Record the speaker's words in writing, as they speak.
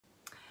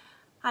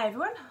Hi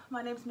everyone,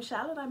 my name's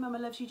Michelle and I'm Mama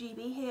Loves You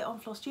GB here on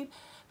FlossTube,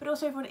 but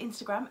also over on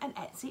Instagram and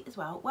Etsy as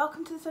well.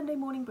 Welcome to the Sunday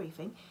morning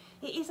briefing.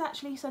 It is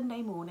actually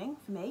Sunday morning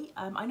for me.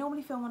 I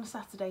normally film on a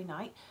Saturday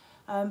night,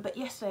 but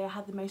yesterday I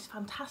had the most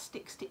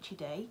fantastic stitchy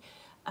day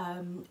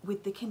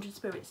with the Kindred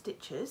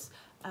stitchers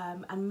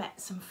and met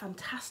some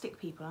fantastic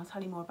people. I'll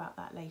tell you more about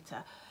that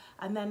later.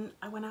 And then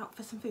I went out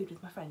for some food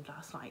with my friend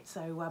last night.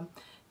 So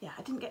yeah,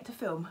 I didn't get to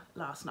film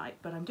last night,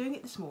 but I'm doing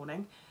it this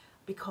morning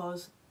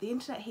because the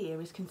internet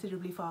here is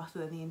considerably faster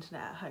than the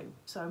internet at home.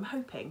 So I'm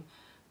hoping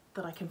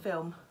that I can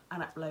film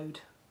and upload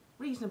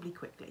reasonably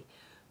quickly,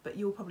 but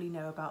you'll probably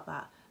know about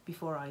that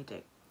before I do.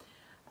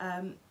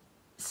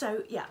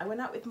 So yeah, I went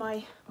out with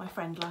my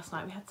friend last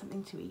night. We had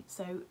something to eat.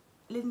 So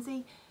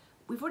Lindsay,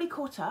 we've already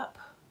caught up,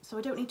 so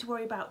I don't need to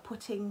worry about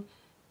putting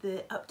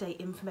the update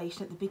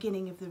information at the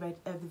beginning of the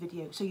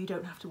video, so you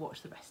don't have to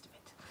watch the rest of it.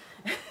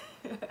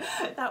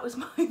 That was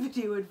my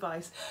video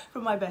advice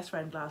from my best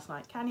friend last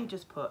night. Can you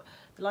just put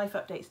the life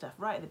update stuff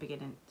right at the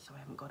beginning so I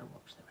haven't got to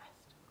watch the rest?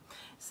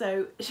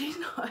 So she's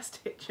not a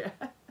stitcher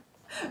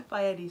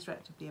by any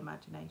stretch of the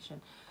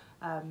imagination.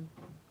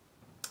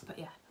 But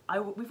yeah,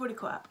 we've already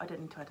caught up. I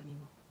don't need to add any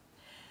more.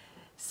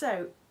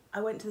 So I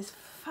went to this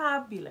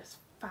fabulous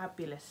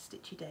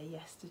stitchy day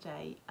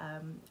yesterday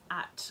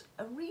at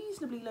a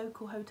reasonably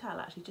local hotel,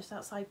 actually just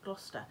outside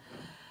Gloucester.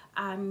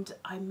 And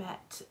I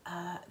met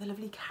the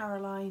lovely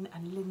Caroline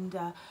and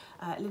Linda.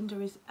 Linda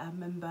is a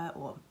member,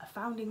 or a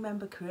founding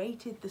member,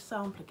 created the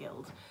Sampler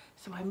Guild.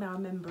 So I'm now a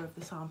member of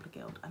the Sampler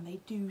Guild, and they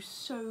do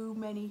so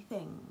many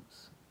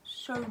things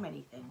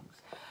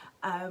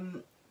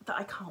that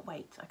I can't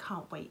wait. I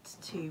can't wait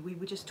to. We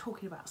were just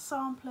talking about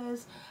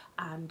samplers,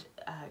 and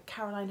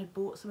Caroline had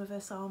bought some of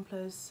her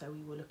samplers, so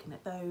we were looking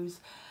at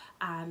those.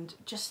 And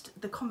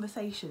just the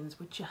conversations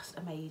were just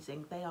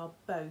amazing. They are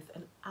both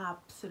an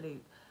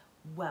absolute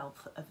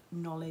wealth of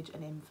knowledge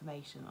and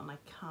information, and I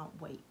can't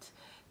wait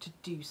to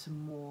do some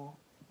more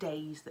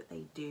days that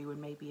they do, and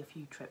maybe a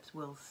few trips,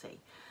 we'll see,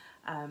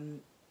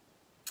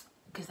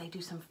 because they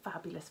do some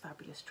fabulous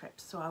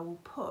trips. So I will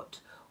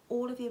put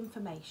all of the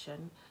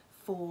information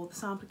for the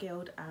Sampler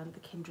Guild and the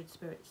Kindred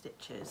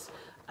Stitchers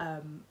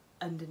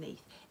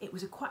underneath. It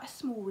was quite a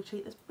small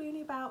retreat. There's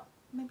really about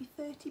maybe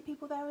 30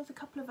 people there. There's a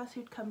couple of us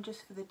who'd come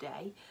just for the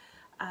day.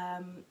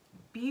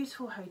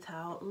 Beautiful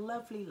hotel,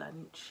 lovely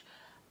lunch,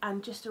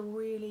 and just a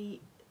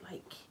really,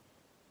 like,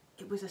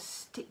 it was a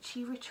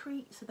stitchy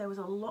retreat, so there was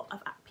a lot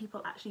of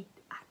people actually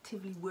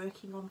actively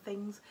working on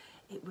things.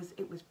 It was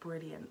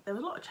brilliant. There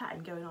was a lot of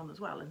chatting going on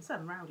as well, and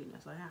some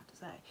rowdiness, I have to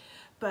say,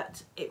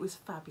 but it was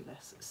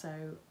fabulous.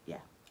 So yeah,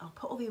 I'll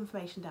put all the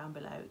information down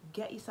below.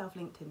 Get yourself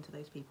linked into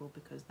those people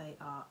because they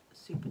are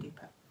super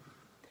duper.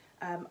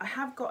 I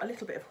have got a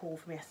little bit of haul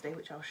from yesterday,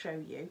 which I'll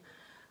show you.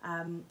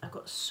 I've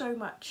got so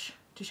much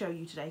to show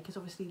you today because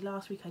obviously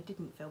last week I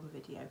didn't film a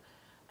video.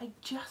 I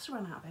just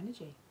ran out of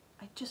energy.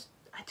 I just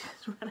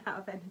ran out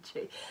of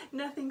energy.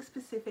 Nothing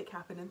specific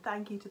happened, and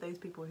thank you to those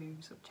people who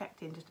sort of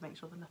checked in just to make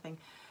sure that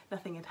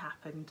nothing had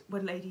happened.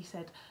 One lady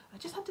said, "I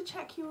just had to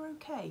check you were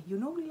okay. You're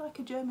normally like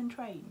a German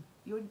train.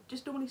 You're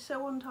just normally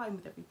so on time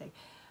with everything."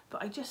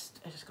 But I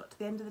just got to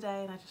the end of the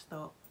day and I just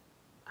thought,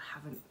 I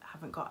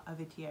haven't got a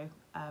video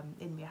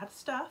in me. I had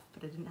stuff,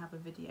 but I didn't have a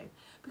video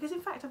because in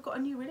fact I've got a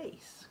new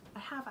release. I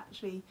have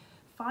actually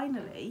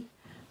finally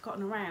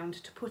gotten around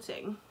to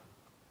putting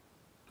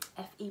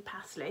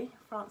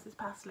Francis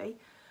Pasley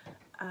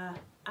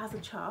as a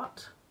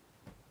chart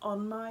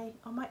on my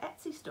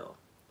Etsy store.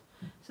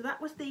 So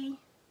that was the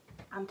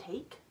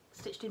antique,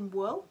 stitched in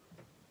wool,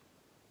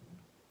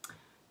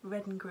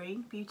 red and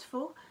green,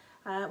 beautiful.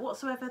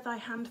 Whatsoever thy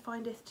hand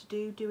findeth to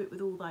do, do it with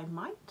all thy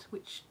might,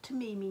 which to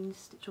me means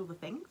stitch all the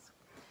things.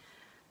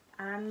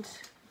 And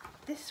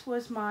this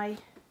was my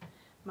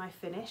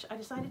finish. I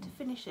decided to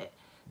finish it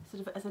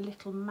sort of as a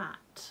little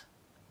mat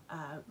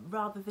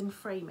rather than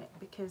frame it,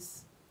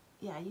 because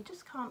yeah, you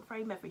just can't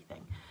frame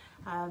everything.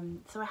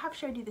 So I have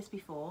shown you this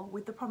before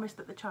with the promise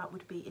that the chart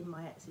would be in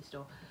my Etsy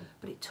store,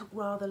 but it took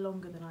rather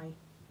longer than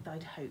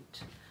I'd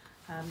hoped.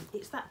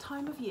 It's that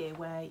time of year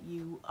where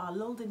you are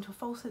lulled into a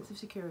false sense of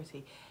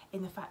security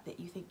in the fact that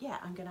you think, yeah,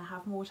 I'm going to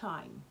have more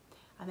time,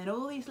 and then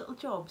all these little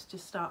jobs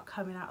just start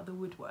coming out of the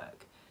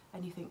woodwork,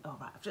 and you think, oh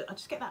right, I'll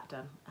just get that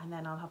done and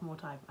then I'll have more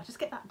time. I just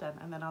get that done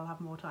and then I'll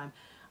have more time,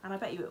 and I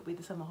bet you it'll be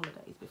the summer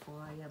holidays before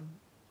I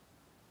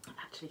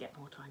actually get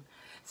more time.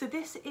 So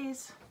this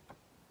is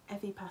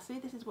Evie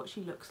Pasley. This is what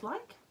she looks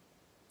like.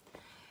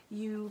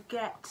 You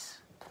get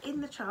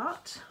in the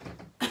chart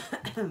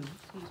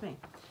excuse me,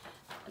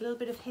 a little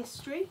bit of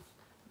history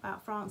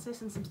about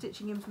Frances and some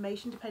stitching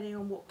information depending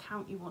on what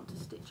count you want to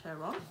stitch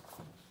her on.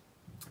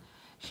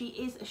 She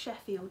is a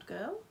Sheffield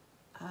girl,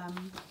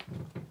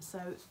 so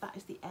that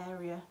is the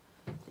area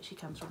that she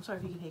comes from. Sorry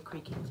if you can hear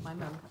creaking, it's my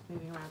mum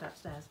moving around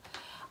upstairs.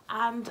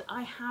 And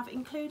I have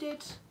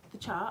included the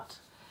chart,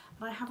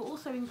 and I have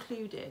also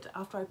included,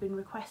 after I've been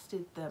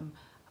requested them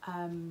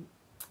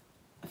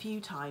a few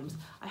times,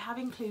 I have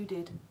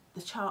included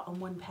the chart on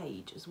one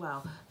page as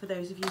well for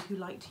those of you who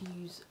like to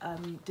use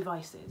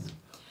devices.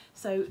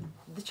 So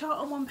the chart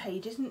on one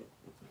page isn't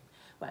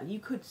well, you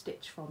could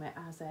stitch from it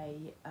as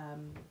a,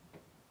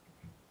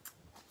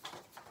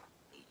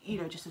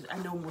 you know, just as a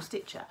normal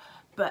stitcher,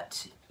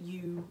 but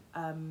you,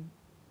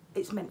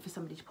 it's meant for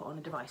somebody to put on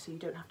a device, so you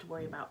don't have to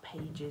worry about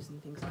pages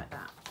and things like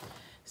that.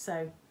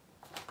 So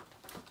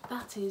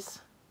that is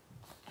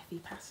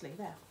Effie Pasley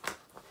there.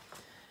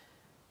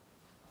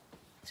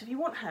 So if you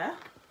want her,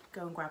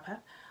 go and grab her.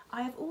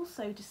 I have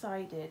also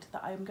decided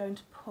that I am going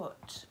to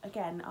put,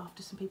 again,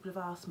 after some people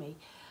have asked me,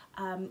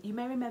 you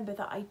may remember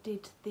that I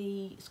did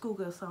the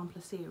Schoolgirl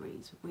Sampler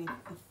series with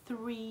the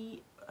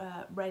 3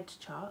 red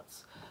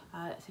charts.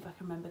 Let's see if I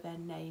can remember their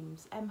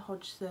names. M.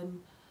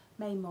 Hodgson,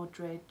 May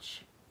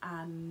Modridge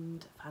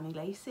and Fanny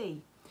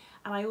Lacey.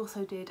 And I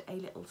also did a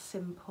little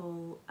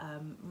simple,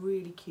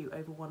 really cute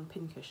over 1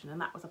 pincushion,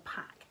 and that was a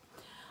pack.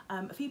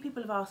 A few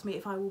people have asked me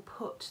if I will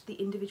put the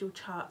individual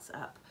charts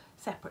up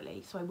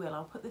separately, so I will.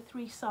 I'll put the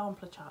 3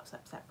 sampler charts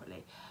up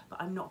separately,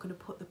 but I'm not going to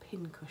put the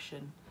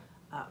pincushion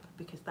up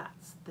because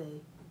that's the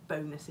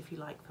bonus, if you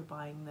like, for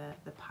buying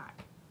the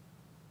pack.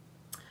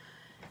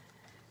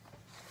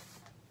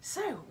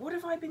 So what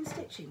have I been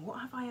stitching? What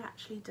have I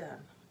actually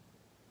done?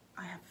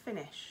 I have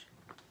finish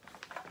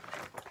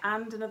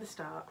and another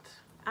start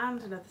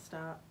and another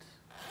start,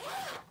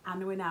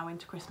 and we're now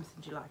into Christmas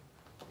in July.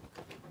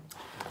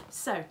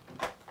 So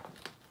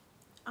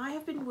I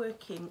have been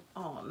working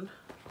on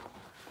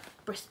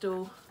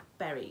Bristol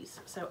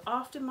berries. So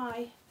after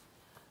my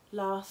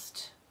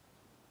last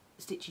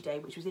stitchy day,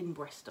 which was in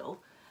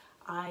Bristol,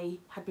 I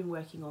had been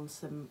working on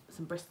some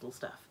Bristol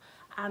stuff,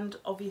 and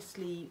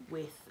obviously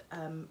with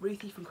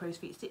Ruthie from Crow's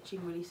Feet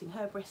Stitching releasing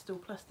her Bristol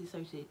plus the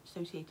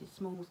associated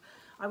smalls,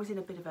 I was in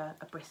a bit of a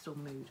Bristol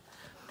mood.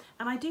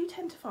 And I do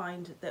tend to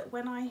find that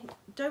when I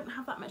don't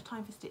have that much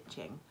time for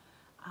stitching,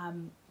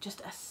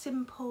 just a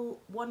simple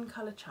 1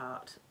 colour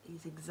chart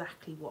is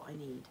exactly what I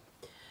need.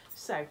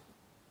 So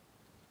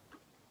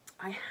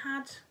I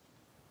had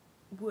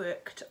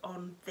worked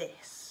on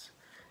this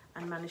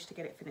and managed to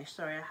get it finished.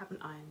 Sorry, I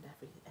haven't ironed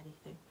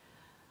anything.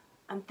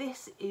 And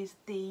this is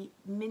the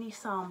mini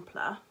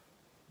sampler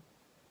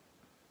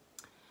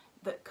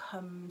that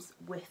comes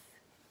with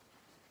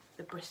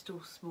the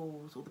Bristol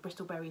Smalls, or the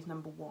Bristol Berries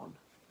number 1.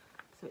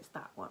 So it's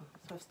that one.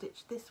 So I've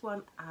stitched this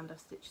one and I've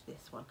stitched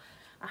this one.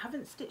 I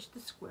haven't stitched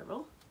the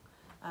squirrel,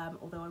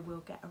 although I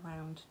will get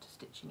around to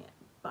stitching it.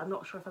 But I'm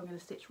not sure if I'm going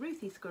to stitch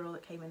Ruthie's squirrel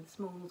that came in the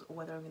smalls, or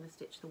whether I'm going to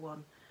stitch the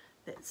one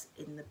that's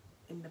in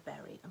the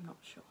berry. I'm not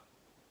sure.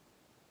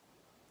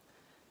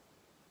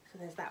 So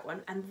there's that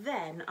one, and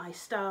then I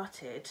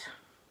started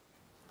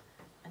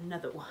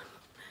another one.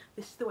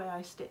 This is the way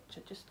I stitch.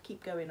 I just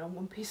keep going on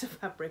 1 piece of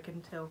fabric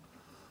until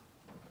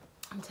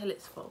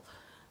it's full,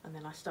 and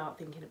then I start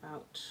thinking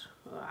about,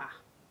 there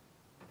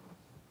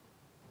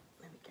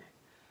we go.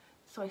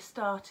 So I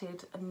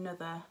started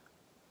another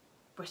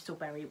Bristol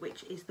berry,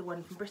 which is the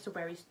one from Bristol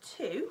Berries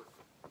 2,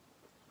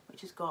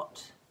 which has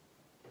got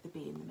the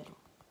bee in the middle.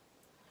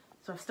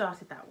 So I've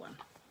started that one,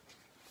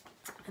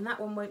 and that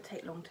one won't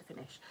take long to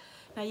finish.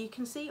 Now you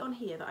can see on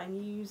here that I'm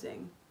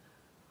using,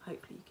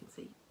 hopefully you can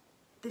see,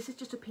 this is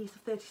just a piece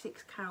of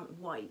 36 count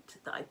white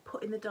that I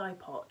put in the dye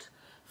pot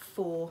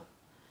for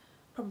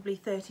probably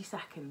 30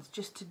 seconds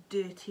just to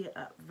dirty it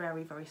up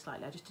very, very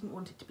slightly. I just didn't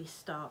want it to be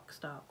stark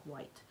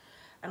white.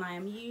 And I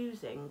am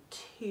using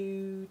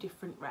 2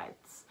 different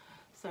reds.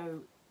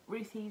 So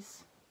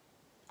Ruthie's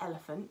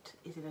elephant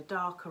is in a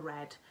darker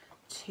red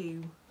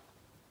to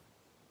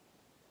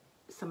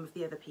some of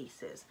the other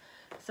pieces.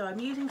 So I'm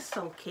using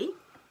Sulky,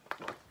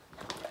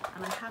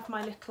 and I have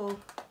my little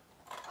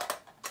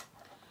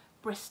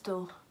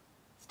Bristol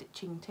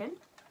stitching tin.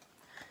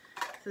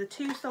 So the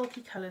 2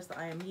 Sulky colours that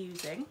I am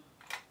using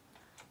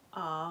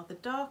are, the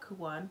darker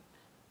one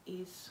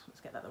is, let's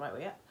get that the right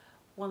way up,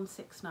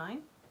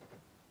 169,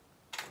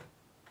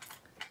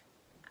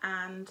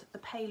 and the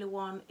paler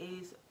one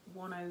is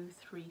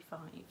 1035.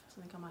 So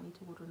I think I might need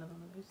to order another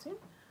one of those soon.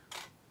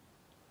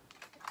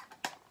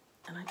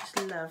 And I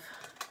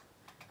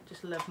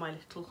just love my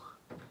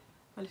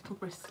little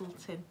Bristol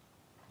tin.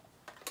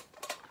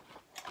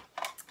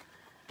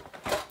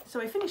 So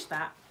I finished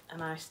that,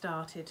 and I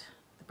started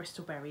the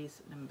Bristol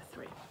Berries number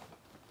 3.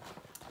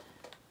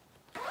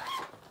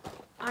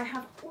 I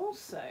have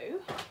also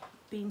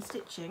been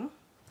stitching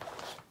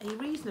a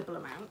reasonable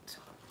amount,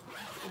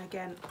 and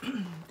again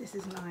this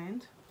isn't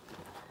ironed,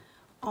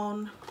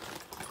 on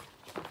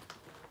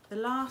the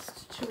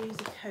last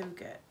Teresa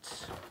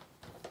Kogut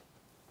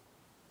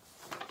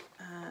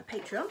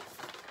Patreon,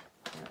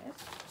 there it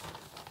is,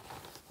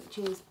 which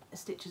is A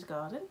Stitcher's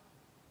Garden,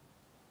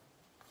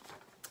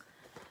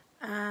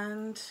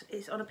 and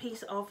it's on a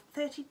piece of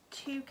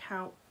 32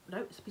 count, no,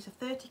 it's a piece of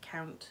 30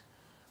 count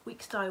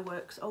Weeks Dye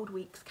Works Old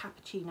Weeks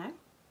Cappuccino,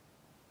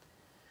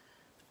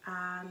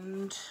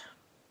 and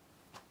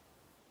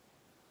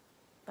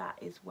that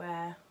is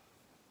where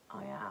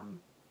I am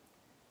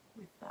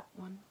with that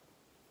one.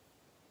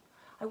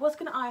 I was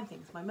going to iron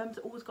things. My mum's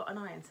always got an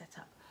iron set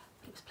up,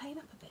 but it was playing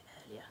up a bit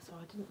earlier, so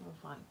I didn't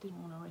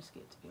want to risk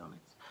it, to be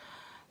honest.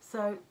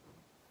 So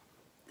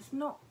it's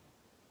not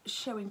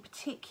showing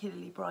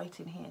particularly bright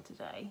in here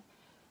today,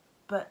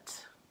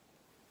 but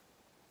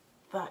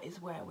that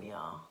is where we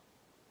are.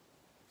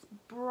 It's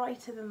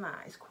brighter than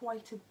that. It's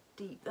quite a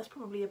deep, that's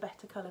probably a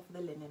better colour for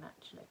the linen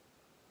actually.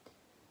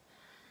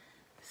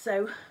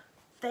 So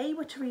they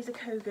were Teresa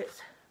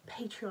Kogat's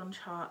Patreon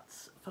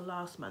charts for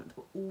last month,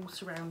 were all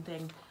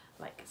surrounding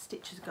like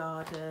Stitcher's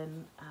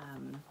Garden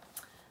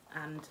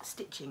and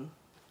stitching.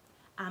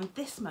 And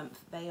this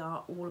month they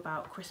are all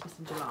about Christmas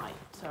in July.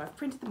 So I've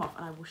printed them off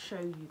and I will show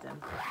you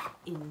them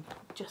in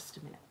just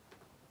a minute.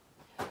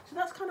 So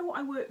that's kind of what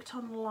I worked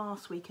on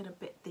last week and a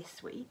bit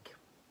this week.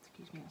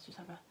 Excuse me, let's just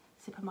have a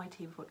sip of my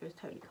tea before it goes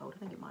totally cold. I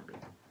think it might be.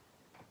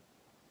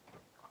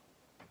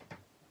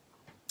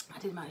 I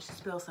did manage to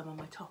spill some on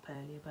my top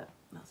earlier, but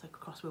that's a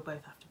cross we'll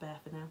both have to bear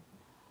for now.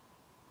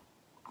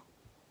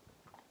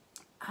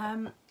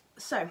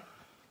 So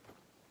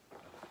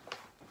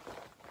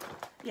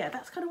yeah,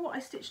 that's kind of what I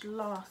stitched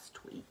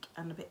last week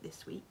and a bit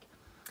this week.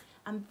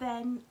 And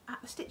then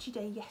at the Stitchy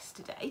Day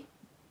yesterday,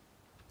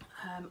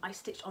 I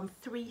stitched on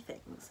 3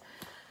 things.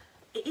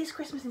 It is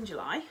Christmas in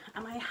July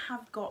and I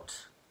have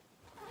got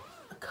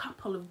a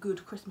couple of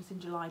good Christmas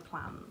in July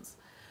plans.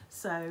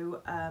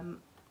 So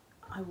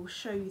I will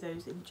show you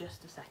those in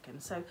just a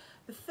second. So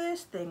the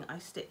first thing I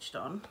stitched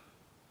on,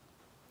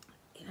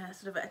 in a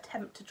sort of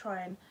attempt to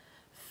try and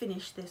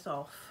finish this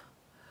off,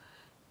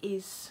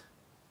 is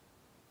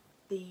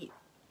the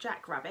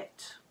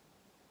Jackrabbit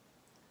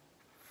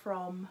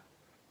from,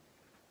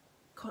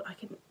 I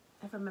can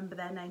never remember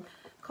their name,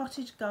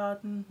 Cottage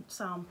Garden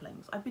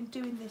Samplings. I've been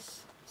doing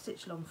this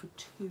stitch along for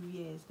 2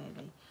 years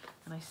nearly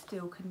and I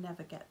still can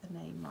never get the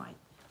name right.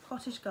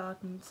 Cottage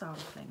Garden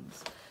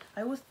Samplings.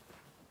 I always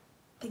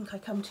think I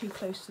come too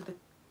close to the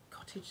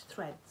cottage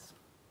threads.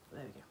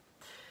 There we go.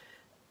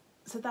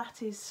 So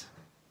that is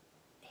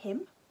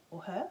him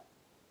or her.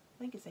 I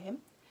think it's a him.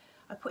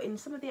 I put in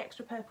some of the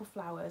extra purple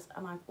flowers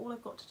and all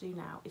I've got to do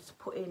now is to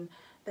put in,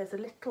 there's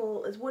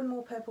one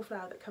more purple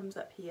flower that comes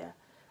up here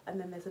and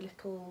then there's a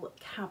little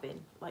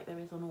cabin like there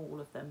is on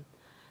all of them,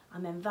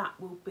 and then that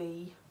will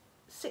be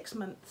 6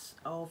 months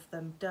of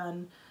them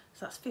done,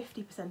 so that's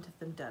 50% of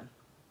them done.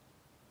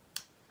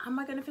 Am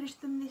I going to finish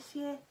them this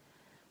year?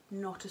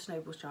 Not a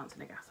snowball's chance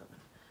in a gas oven,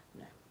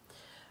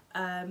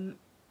 no.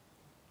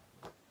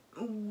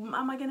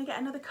 Am I going to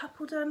get another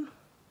couple done?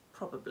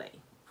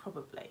 Probably.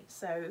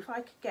 So if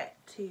I could get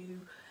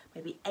to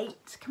maybe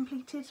 8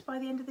 completed by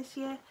the end of this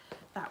year,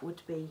 that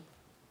would be,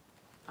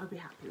 I'd be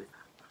happy with that.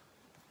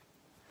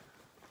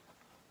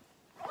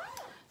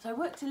 So I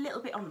worked a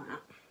little bit on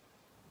that.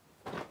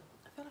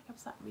 I feel like I'm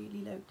sat really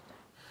low today.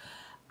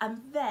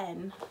 And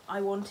then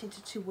I wanted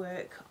to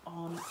work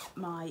on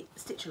my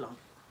stitch along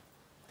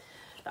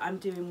that I'm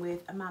doing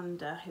with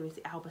Amanda, who is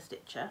the Alba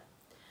Stitcher.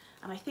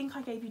 And I think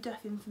I gave you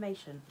Duff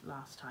information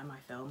last time I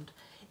filmed.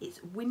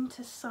 It's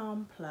Winter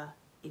Sampler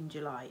in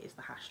July is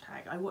the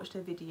hashtag. I watched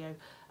her video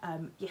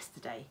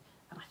yesterday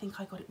and I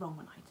think I got it wrong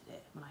when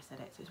I said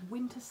it. So it's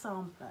Winter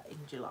Sampler in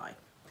July.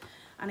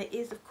 And it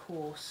is of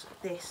course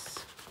this,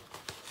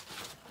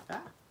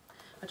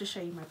 I'll just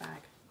show you my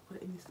bag. Put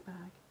it in this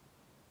bag.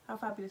 How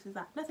fabulous is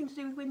that? Nothing to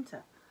do with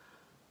winter,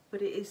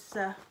 but it is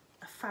a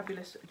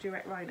fabulous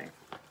Duet Rhino.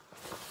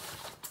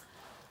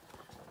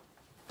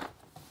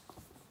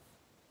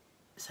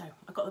 So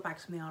I got the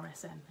bags from the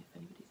RSN if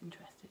anybody's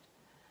interested.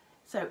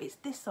 So it's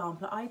this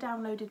sampler. I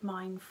downloaded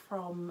mine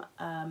from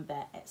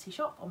their Etsy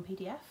shop on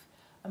PDF.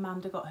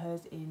 Amanda got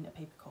hers in a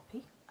paper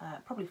copy,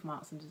 probably from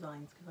Arts and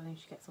Designs, because I know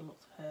she gets a lot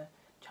of her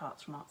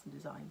charts from Arts and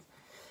Designs.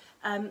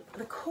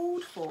 The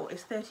called for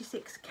is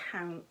 36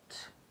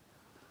 count,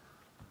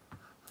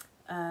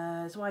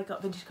 so I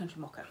got Vintage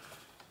Country Mocha.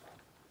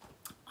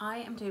 I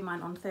am doing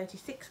mine on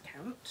 36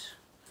 count,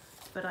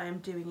 but I am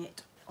doing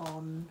it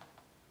on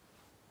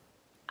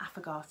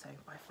Affogato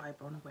by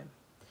Fibre on a Whim.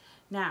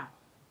 Now,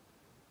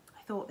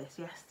 I thought this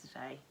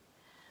yesterday.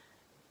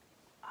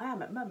 I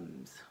am at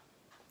Mum's.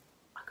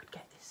 I could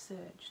get this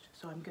serged,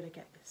 so I'm going to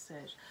get this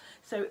serged.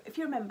 So if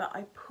you remember,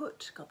 I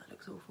put, God, that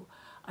looks awful.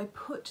 I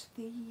put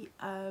the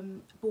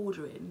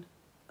border in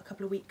a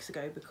couple of weeks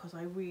ago because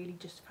I really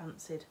just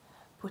fancied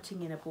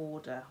putting in a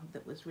border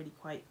that was really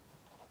quite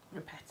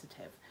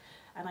repetitive.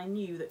 And I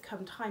knew that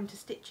come time to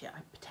stitch it,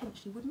 I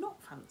potentially would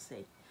not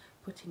fancy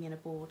putting in a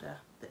border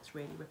that's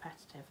really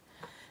repetitive.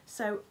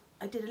 So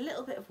I did a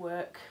little bit of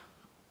work,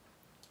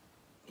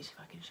 let's see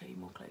if I can show you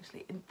more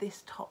closely, in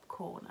this top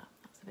corner.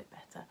 That's a bit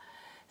better.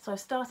 So I've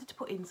started to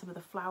put in some of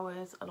the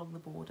flowers along the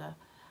border,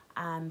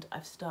 and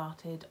I've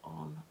started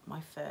on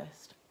my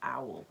first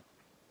owl.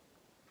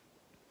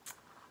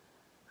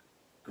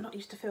 I'm not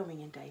used to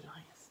filming in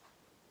daylight, it's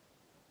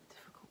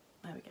difficult.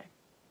 There we go.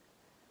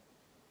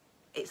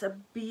 It's a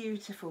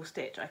beautiful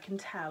stitch. I can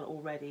tell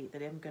already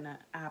that I'm gonna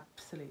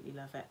absolutely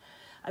love it.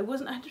 I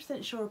wasn't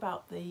 100% sure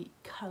about the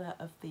colour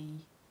of the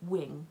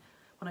wing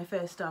when I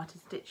first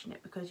started stitching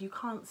it, because you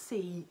can't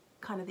see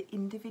kind of the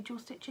individual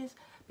stitches,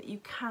 but you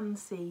can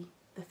see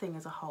the thing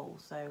as a whole,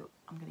 so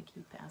I'm going to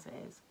keep it as it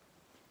is.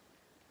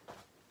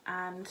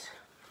 And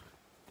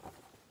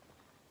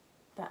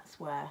that's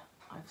where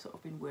I've sort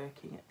of been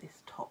working at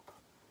this top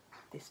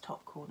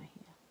corner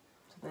here.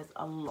 So There's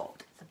a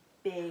lot. It's a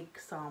big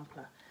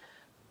sampler.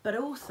 But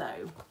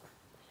also,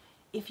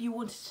 if you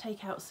wanted to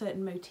take out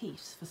certain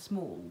motifs for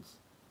smalls,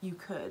 you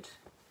could.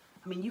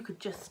 I mean, you could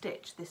just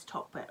stitch this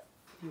top bit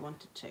if you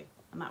wanted to,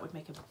 and that would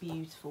make a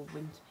beautiful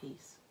winter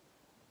piece.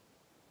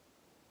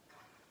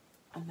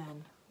 And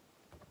then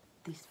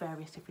these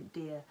various different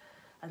deer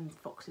and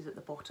foxes at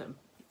the bottom.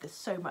 There's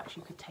so much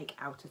you could take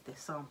out of this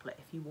sampler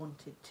if you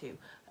wanted to,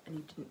 and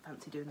you didn't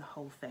fancy doing the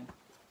whole thing.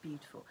 It's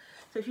beautiful.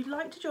 So if you'd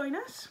like to join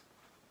us,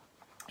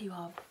 you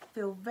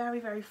feel very,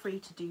 very free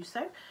to do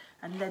so,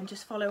 and then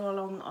just follow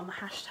along on the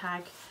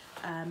hashtag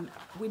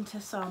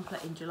winter sampler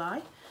in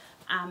July,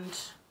 and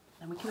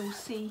then we can all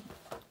see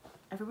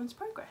everyone's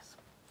progress.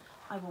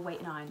 I will wait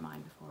and iron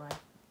mine before I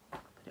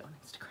put it on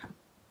Instagram.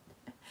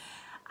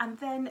 And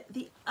then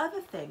the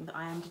other thing that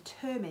I am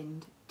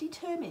determined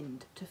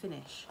to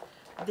finish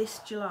this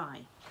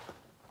July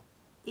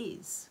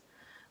is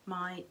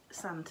my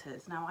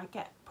Santas. Now, I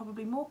get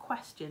probably more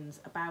questions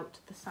about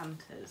the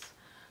Santas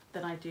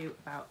than I do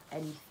about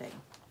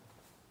anything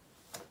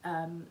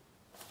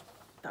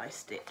that I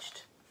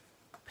stitched,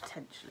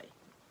 potentially.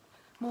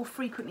 More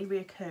frequently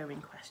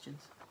reoccurring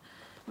questions.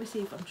 Let me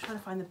see if I'm trying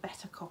to find the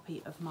better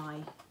copy of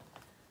my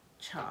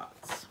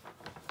charts.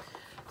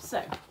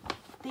 So,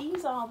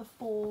 these are the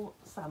 4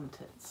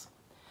 Santas.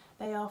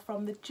 They are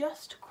from the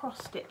Just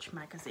Cross Stitch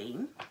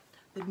magazine,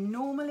 the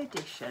normal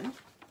edition. Is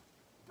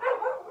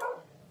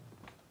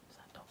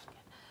that dog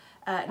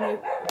again? No.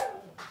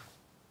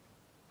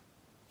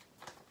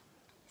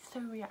 He's so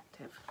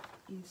reactive.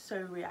 He's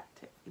so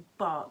reactive. He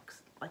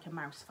barks like a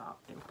mouse fart.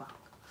 He'll bark.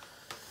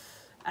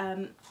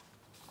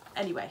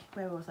 Anyway,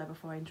 where was I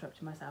before I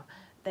interrupted myself?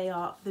 They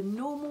are the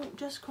normal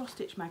Just Cross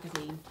Stitch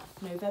magazine,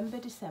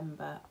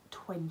 November-December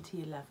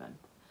 2011.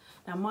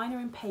 Now, mine are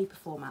in paper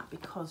format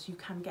because you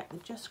can get the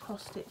Just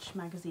Cross Stitch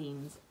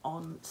magazines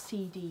on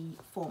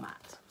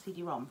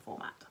CD-ROM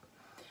format.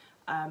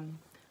 I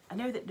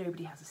know that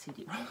nobody has a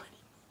CD-ROM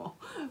anymore,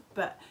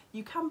 but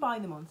you can buy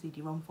them on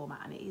CD-ROM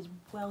format, and it is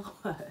well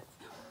worth.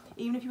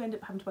 Even if you end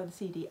up having to buy the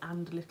CD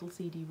and a little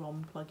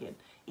CD-ROM plug-in,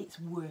 it's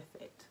worth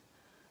it,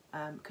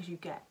 because you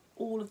get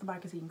all of the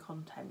magazine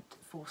content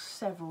for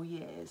several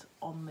years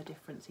on the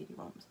different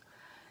CD-ROMs.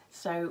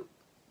 So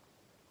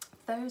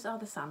those are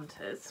the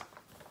Santas.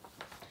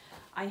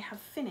 I have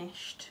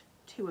finished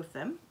 2 of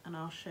them, and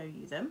I'll show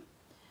you them.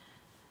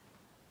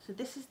 So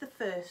this is the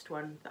first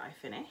one that I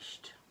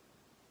finished.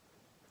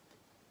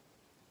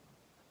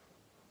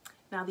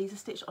 Now, these are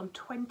stitched on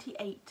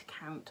 28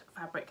 count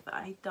fabric that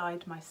I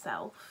dyed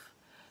myself,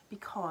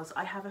 because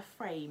I have a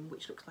frame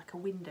which looks like a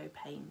window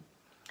pane,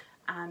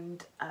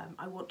 and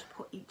I want to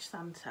put each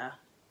Santa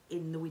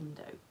in the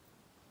window.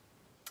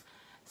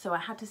 So I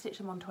had to stitch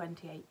them on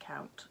 28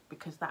 count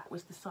because that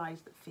was the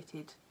size that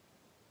fitted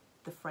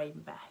the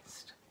frame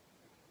best.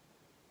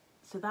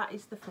 So that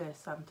is the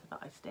first Santa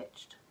that I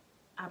stitched.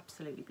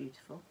 Absolutely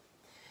beautiful.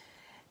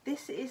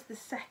 This is the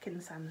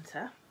second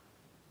Santa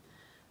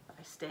that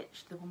I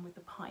stitched, the one with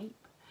the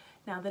pipe.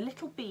 Now, the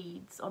little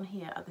beads on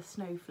here are the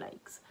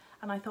snowflakes,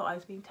 and I thought I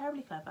was being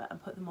terribly clever and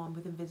put them on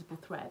with invisible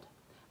thread,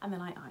 and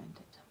then I ironed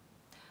it.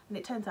 And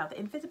it turns out that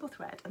invisible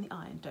thread and the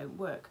iron don't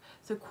work,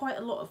 so quite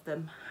a lot of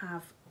them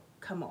have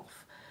come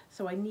off.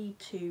 So I need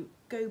to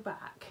go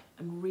back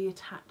and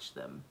reattach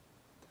them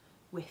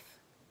with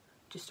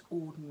just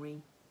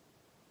ordinary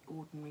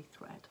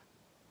thread.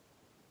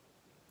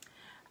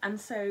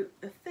 And so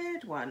the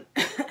third one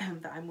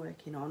that I'm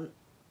working on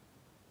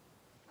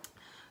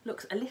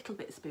looks a little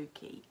bit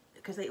spooky,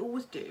 because they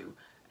always do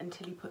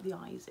until you put the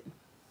eyes in.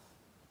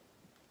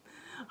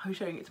 I was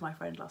showing it to my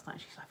friend last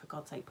night, she's like, for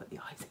God's sake, put the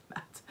eyes in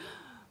that.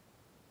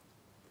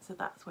 So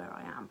that's where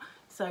I am.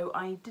 So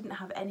I didn't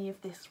have any of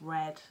this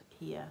red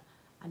here,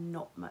 and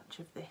not much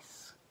of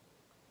this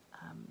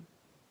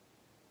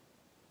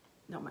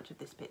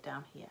bit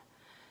down here.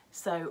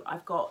 So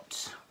I've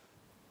got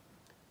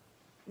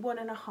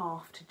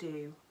 1.5 to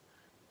do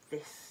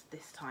this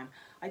time.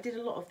 I did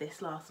a lot of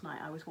this last night.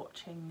 I was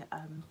watching,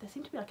 there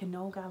seemed to be like a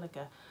Noel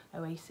Gallagher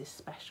Oasis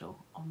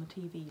special on the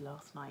TV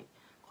last night,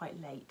 quite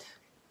late.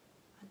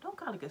 And Noel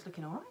Gallagher's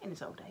looking all right in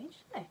his old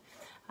age, isn't he?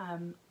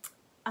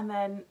 And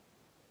then,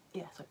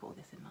 yes, I brought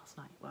this in last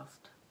night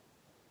whilst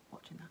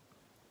watching that.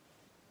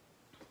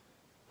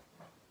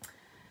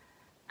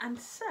 And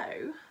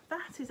so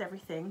that is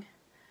everything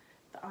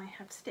that I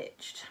have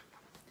stitched.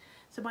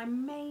 So my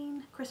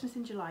main Christmas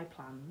in July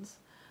plans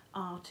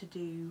are to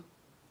do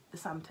the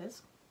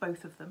Santas,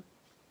 both of them,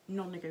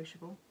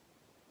 non-negotiable.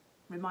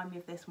 Remind me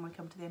of this when we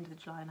come to the end of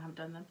July and I haven't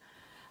done them.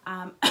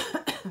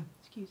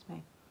 Excuse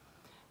me.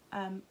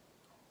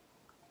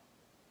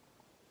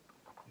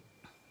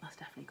 That's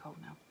definitely cold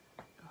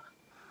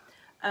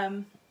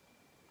now.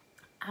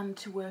 And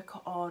to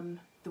work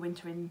on the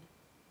winter in,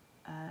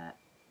 I've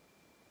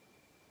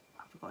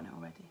forgotten it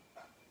already.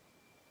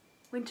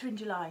 Winter in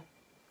July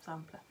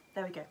sampler.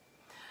 There we go.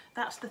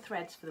 That's the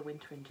threads for the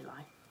winter in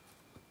July.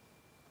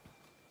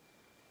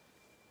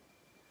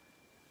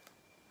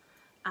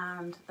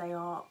 And they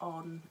are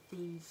on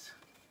these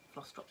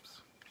floss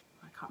drops.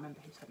 I can't remember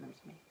who sent them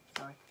to me,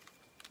 sorry.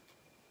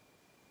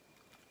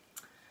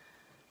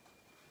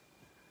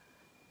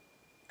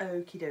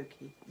 Okie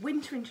dokie.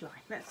 Winter in July.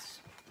 Let's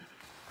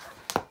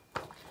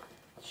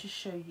just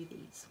show you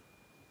these.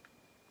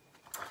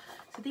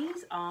 So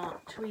these are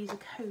Teresa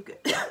Kogut.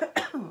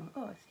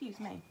 Oh, excuse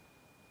me.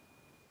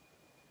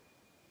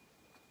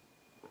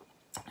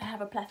 I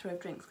have a plethora of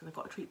drinks because I've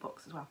got a treat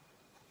box as well.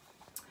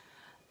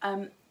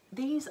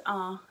 These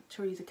are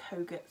Teresa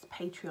Kogut's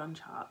Patreon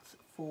charts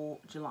for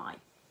July.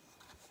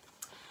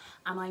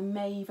 And I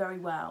may very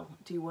well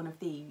do one of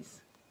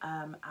these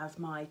as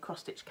my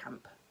cross-stitch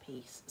camp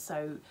piece.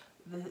 So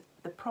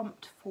the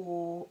prompt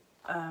for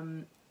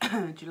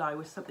July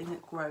was something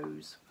that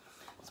grows.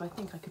 So I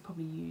think I could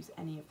probably use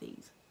any of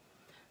these.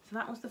 So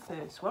that was the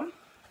first one.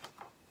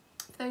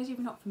 For those of you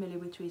who are not familiar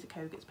with Teresa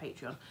Kogut's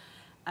Patreon,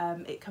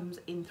 it comes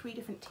in 3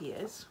 different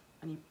tiers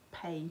and you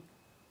pay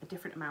a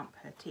different amount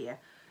per tier.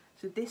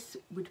 So this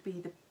would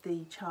be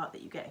the chart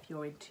that you get if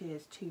you're in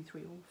tiers 2,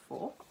 3 or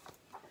 4.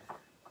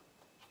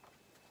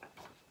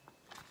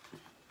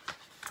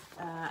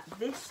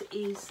 This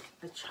is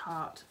the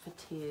chart for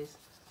tiers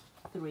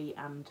 3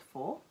 and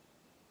 4.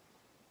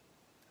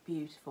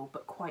 Beautiful,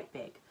 but quite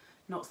big.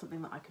 Not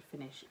something that I could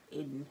finish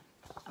in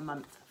a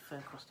month for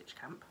cross stitch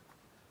camp.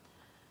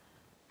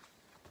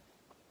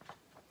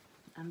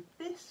 And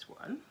this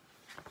one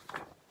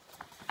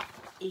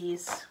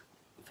is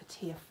for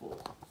tier 4.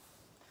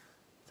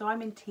 So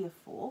I'm in tier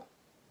 4.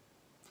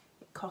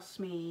 It costs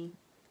me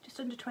just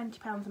under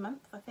 £20 a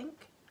month, I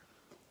think.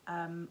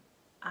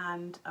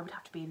 And I would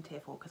have to be in tier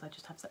 4 because I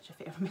just have such a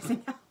fear of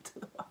missing out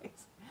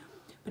otherwise.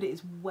 But it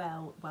is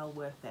well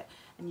worth it.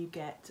 And you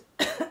get,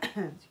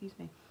 excuse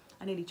me,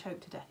 I nearly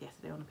choked to death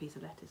yesterday on a piece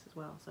of lettuce as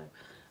well. So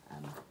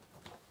I'm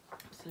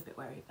still a bit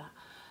wary of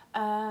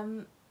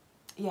that.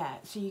 Yeah,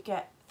 so you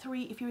get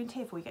 3, if you're in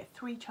tier 4, you get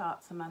 3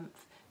 charts a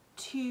month,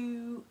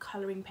 2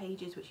 colouring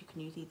pages, which you can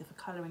use either for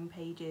colouring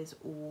pages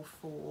or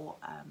for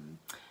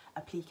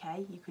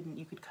applique.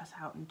 You could cut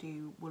out and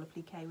do wool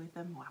applique with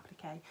them, or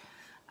applique.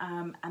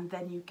 And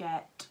then you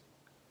get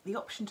the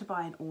option to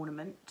buy an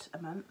ornament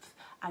a month,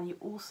 and you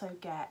also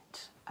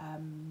get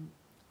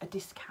a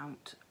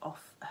discount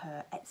off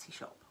her Etsy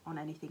shop on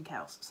anything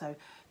else. So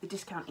the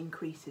discount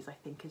increases, I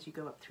think, as you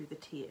go up through the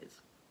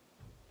tiers.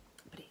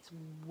 But it's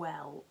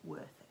well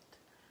worth it.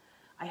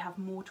 I have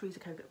more Teresa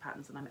Kogut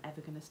patterns than I'm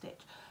ever going to stitch,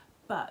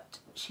 but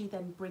she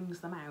then brings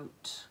them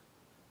out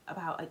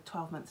about like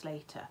 12 months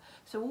later.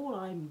 So all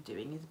I'm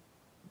doing is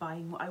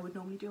buying what I would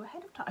normally do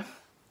ahead of time.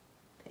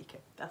 There you go,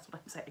 that's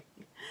what I'm saying.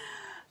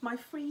 My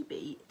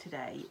freebie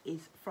today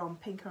is from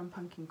Pinker and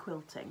Pumpkin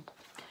Quilting,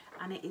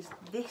 and it is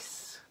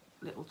this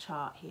little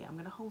chart here. I'm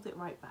going to hold it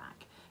right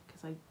back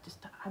because I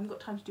haven't got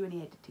time to do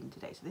any editing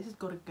today, so this has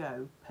got to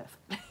go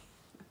perfectly.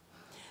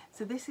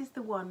 So this is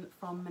the one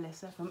from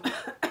Melissa from,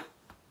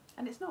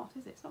 and it's not,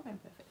 is it? It's not going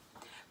perfect.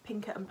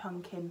 Pinker and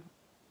Pumpkin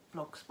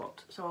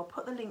Vlogspot. So I'll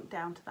put the link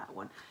down to that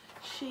one.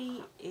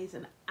 She is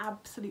an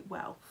absolute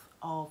wealth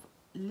of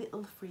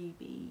little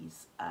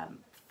freebies,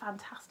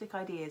 fantastic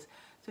ideas.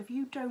 So if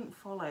you don't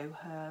follow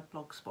her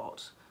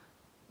Blogspot,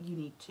 you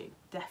need to.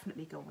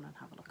 Definitely go on and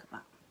have a look at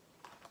that.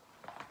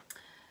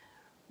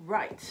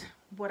 Right,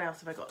 what else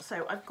have I got?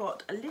 So I've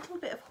got a little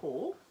bit of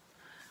haul.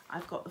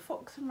 I've got the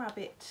Fox and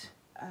Rabbit,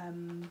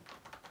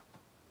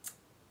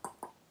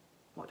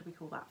 what do we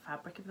call that?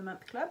 Fabric of the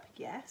Month Club,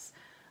 yes.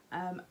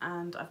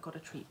 And I've got a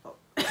treat box.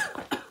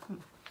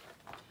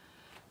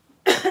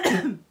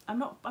 I'm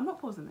not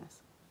pausing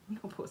this. I'm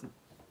not pausing.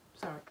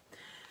 Sorry.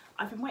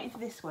 I've been waiting for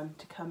this one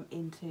to come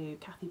into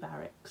Kathy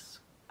Barrick's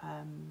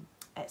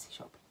Etsy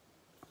shop.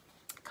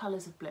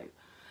 Colours of Blue.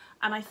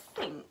 And I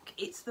think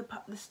it's the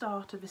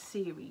start of a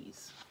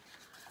series,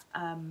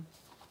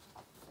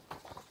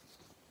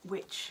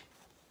 which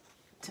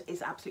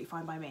is absolutely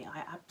fine by me.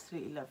 I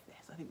absolutely love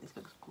this. I think this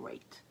looks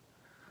great.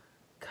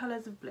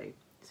 Colours of Blue.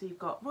 So you've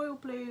got Royal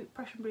Blue,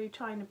 Prussian Blue,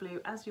 China Blue,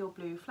 Azure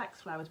Blue,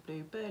 Flax Flowers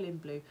Blue, Berlin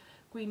Blue,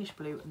 Greenish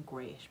Blue and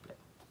Greyish Blue.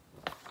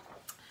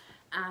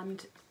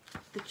 And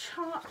the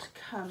chart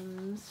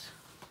comes,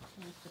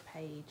 where's the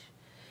page,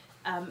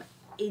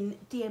 in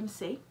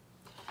DMC.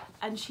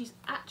 And she's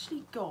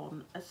actually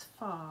gone as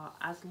far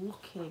as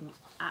looking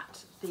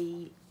at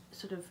the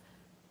sort of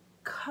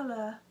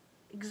colour,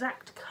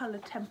 exact colour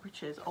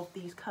temperatures of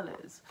these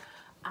colours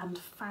and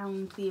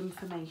found the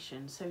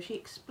information. So she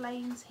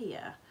explains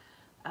here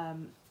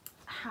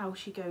how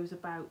she goes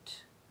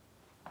about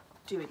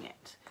doing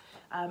it.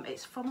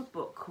 It's from a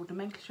book called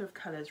Nomenclature of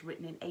Colours,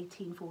 written in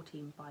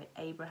 1814 by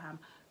Abraham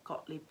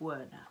Gottlieb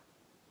Werner.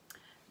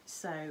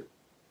 So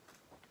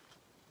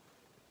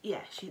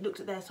yeah, she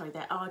looked at their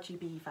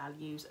RGB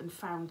values and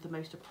found the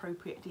most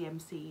appropriate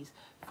DMCs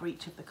for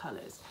each of the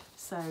colours.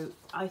 So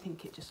I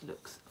think it just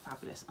looks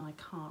fabulous and I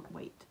can't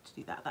wait to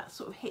do that. That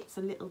sort of hits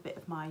a little bit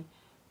of my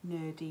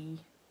nerdy,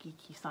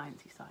 geeky,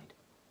 sciencey side.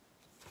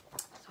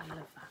 So I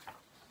love that.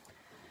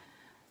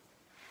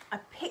 I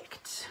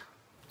picked,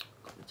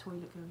 got the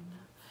toilet going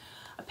now.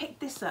 I picked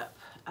this up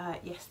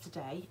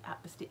yesterday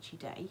at the Stitchy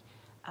Day.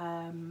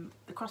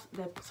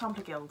 The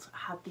Sampler Guild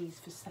had these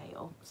for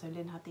sale, so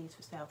Lynn had these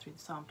for sale through the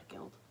Sampler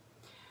Guild,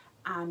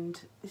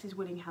 and this is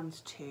Willing Hands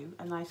 2,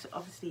 and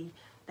obviously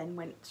then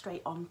went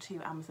straight on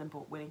to Amazon,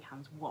 bought Willing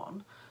Hands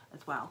 1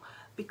 as well,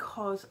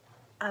 because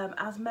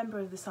as a member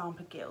of the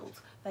Sampler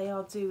Guild, they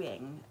are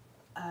doing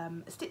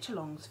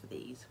stitch-alongs for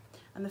these.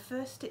 And the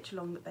first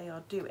stitch-along that they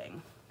are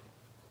doing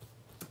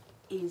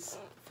is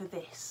for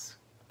this.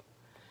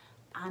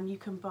 And you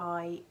can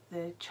buy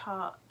the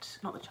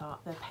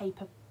the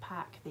paper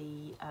pack,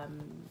 the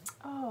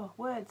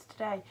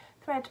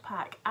thread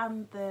pack,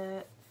 and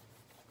the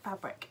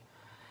fabric.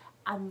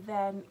 And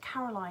then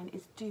Caroline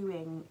is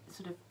doing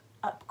sort of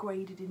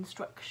upgraded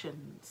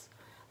instructions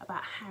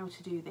about how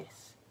to do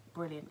this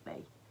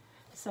brilliantly.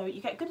 So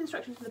you get good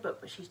instructions in the book,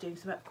 but she's doing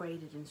some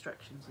upgraded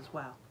instructions as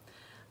well.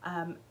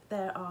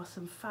 There are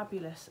some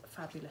fabulous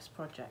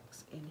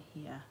projects in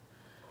here,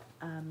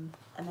 and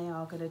they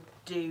are going to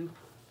do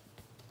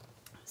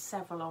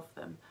several of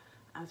them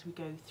as we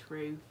go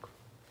through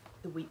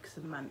the weeks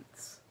and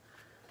months.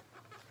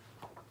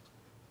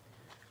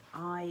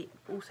 I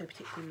also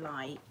particularly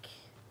like,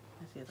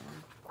 where's the other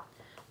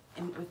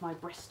one? With my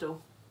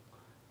Bristol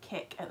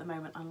kick at the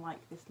moment, I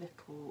like this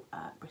little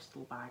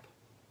Bristol bag,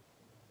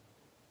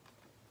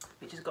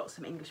 which has got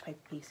some English paper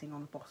piecing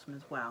on the bottom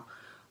as well.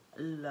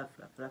 Love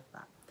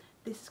that.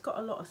 This has got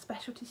a lot of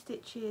specialty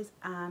stitches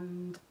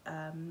and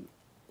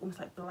almost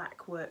like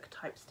black work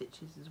type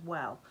stitches as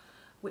well,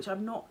 which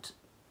I'm not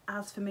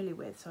as familiar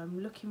with, so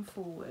I'm looking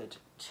forward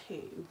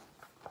to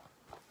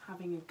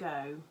having a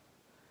go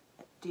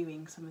at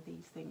doing some of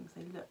these things.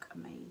 They look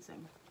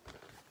amazing.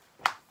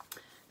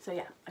 So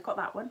yeah, I got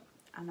that one,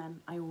 and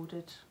then I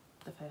ordered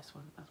the first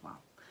one as well.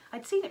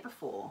 I'd seen it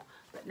before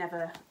but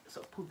never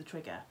sort of pulled the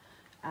trigger,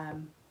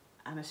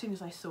 and as soon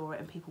as I saw it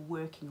and people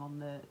working on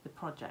the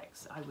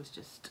projects, I was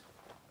just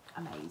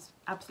amazed,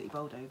 absolutely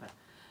bowled over.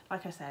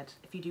 Like I said,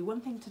 if you do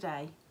one thing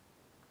today,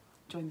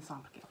 join the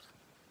Sampler Guild.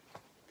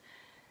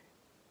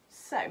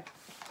 So,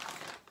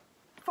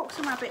 Fox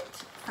and Rabbit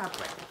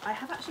fabric. I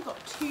have actually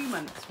got 2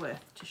 months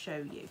worth to show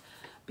you,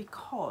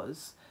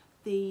 because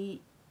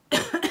the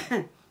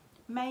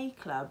May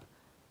Club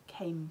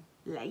came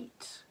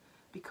late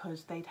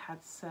because they'd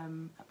had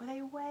some, were they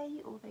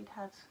away, or they'd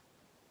had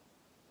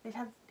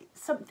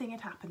something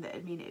had happened that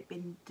it had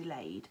been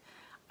delayed,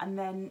 and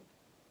then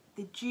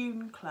the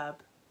June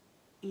Club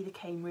either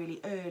came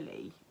really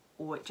early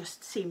or it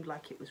just seemed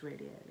like it was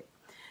really early.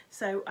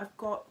 So I've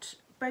got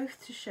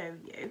both to show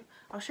you.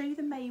 I'll show you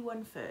the May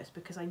one first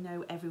because I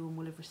know everyone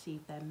will have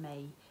received their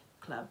May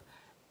Club.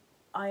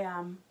 I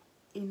am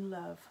in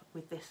love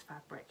with this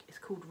fabric. It's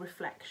called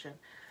Reflection.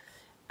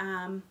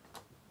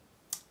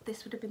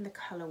 This would have been the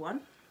colour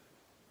one.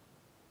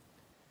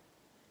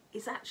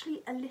 It's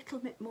actually a little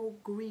bit more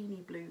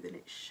greeny blue than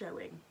it's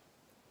showing,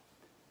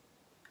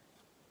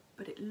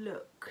 but it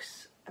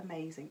looks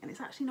amazing, and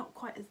it's actually not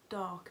quite as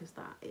dark as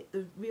that.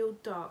 The real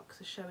darks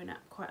are showing up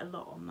quite a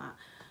lot on that.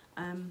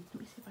 Let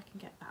me see if I can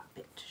get that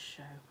bit to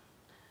show,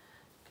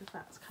 because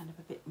that's kind of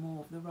a bit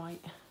more of the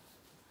right.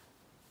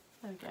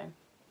 There we go.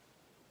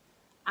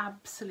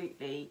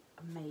 Absolutely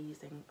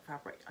amazing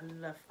fabric. I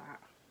love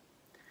that.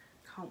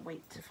 Can't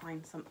wait to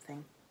find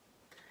something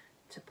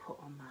to put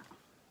on that.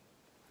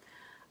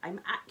 I'm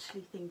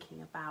actually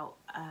thinking about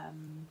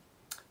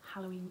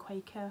Halloween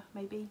Quaker,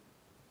 maybe,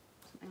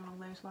 something along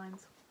those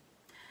lines.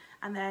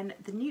 And then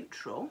the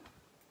neutral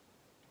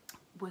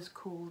was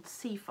called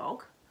Sea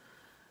Fog,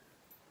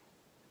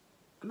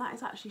 and that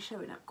is actually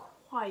showing up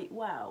quite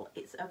well.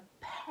 It's a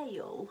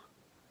pale,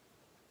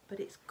 but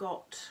it's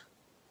got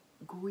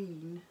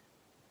green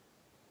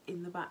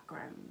in the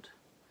background.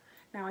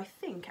 Now I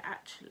think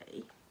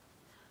actually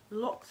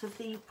lots of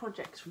these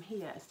projects from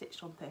here are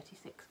stitched on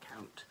 36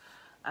 count.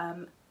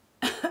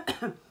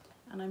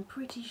 And I'm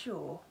pretty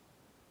sure,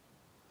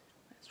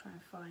 let's try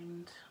and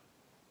find,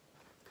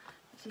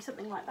 see,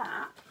 something like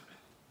that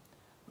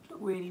would look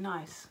really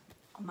nice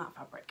on that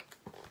fabric.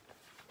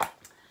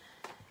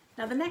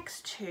 Now the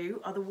next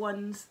two are the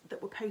ones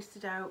that were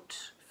posted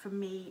out for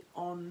me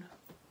on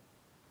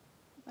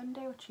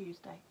Monday or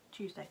Tuesday?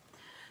 Tuesday.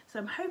 So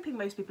I'm hoping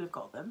most people have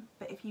got them,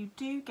 but if you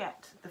do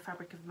get the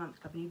Fabric of the Month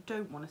Club and you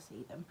don't want to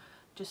see them,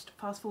 just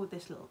fast forward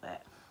this little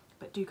bit,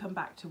 but do come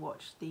back to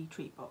watch the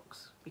treat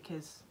box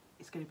because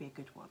it's going to be a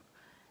good one.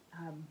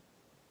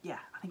 Yeah,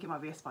 I think it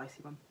might be a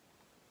spicy one.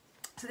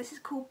 So this is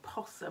called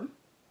Possum,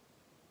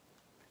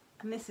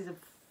 and this is a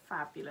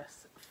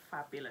fabulous,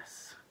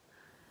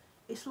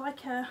 it's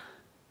like a,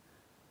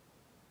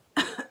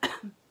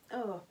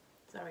 oh,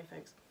 sorry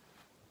folks,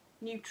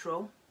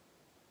 neutral,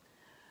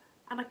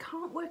 and I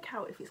can't work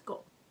out if it's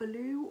got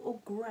blue or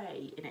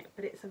grey in it,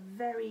 but it's a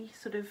very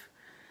sort of,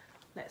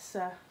 let's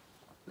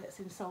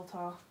insult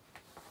our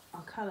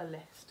colour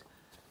list.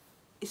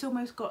 It's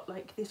almost got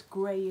like this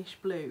greyish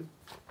blue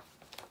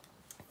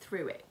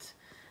through it,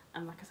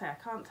 and like I say, I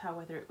can't tell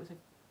whether it was a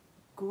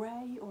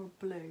grey or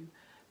a blue,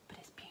 but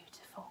it's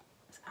beautiful.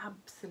 It's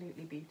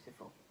absolutely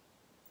beautiful.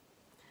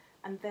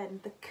 And then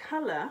the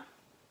colour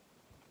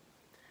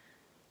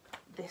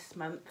this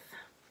month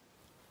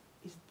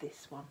is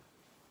this one.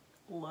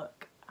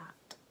 Look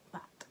at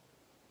that.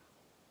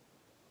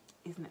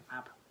 Isn't it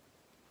fab?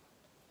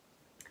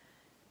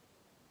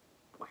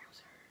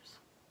 Wowzers.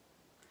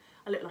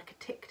 I look like a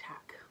Tic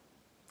Tac.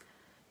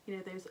 You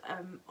know those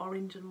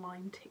orange and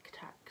lime Tic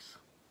Tacs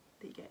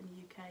that you get in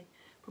the UK.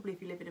 Probably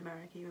if you live in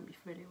America you won't be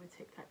familiar with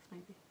Tic Tacs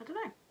maybe. I don't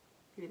know.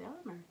 Maybe they are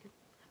American.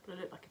 But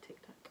I look like a Tic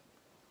Tac.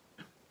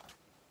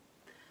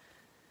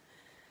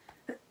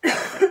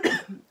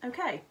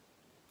 Okay.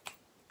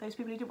 Those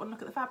people who didn't want to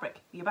look at the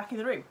fabric, you're back in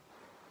the room.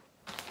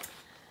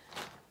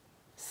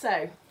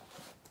 So,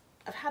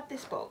 I've had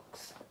this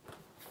box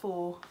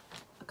for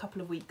a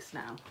couple of weeks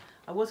now.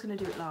 I was going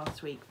to do it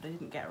last week, but I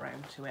didn't get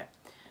around to it.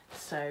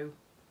 So,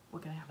 we're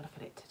going to have a look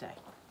at it today.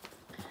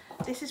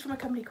 This is from a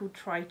company called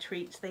Try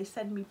Treats. They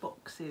send me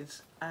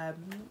boxes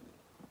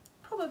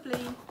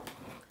probably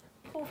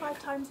 4 or 5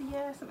 times a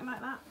year, something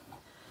like that.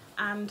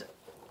 And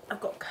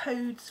I've got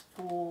codes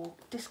for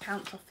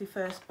discounts off the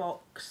first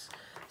box.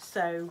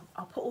 So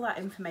I'll put all that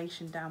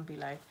information down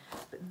below.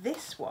 But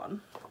this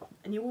one,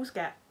 and you always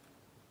get,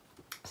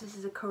 so this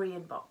is a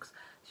Korean box.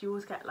 So you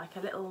always get like a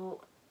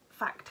little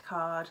fact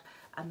card,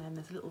 and then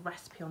there's a little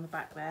recipe on the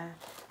back there.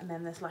 And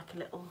then there's like a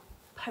little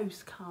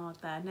postcard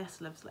there.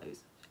 Ness loves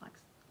those. She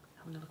likes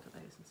having a look at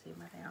those and seeing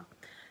where they are.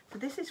 So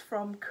this is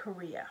from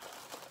Korea.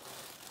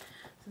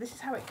 So this is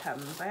how it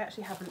comes. I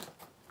actually haven't,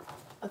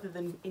 other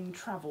than in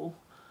travel,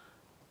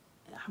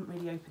 I haven't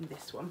really opened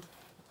this one.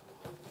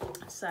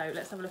 So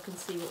let's have a look and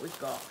see what we've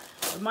got.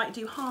 We might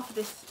do half of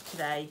this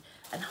today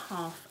and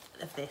half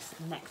of this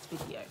next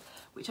video,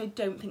 which I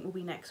don't think will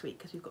be next week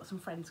because we've got some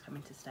friends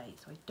coming to stay,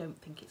 so I don't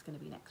think it's going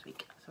to be next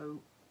week. So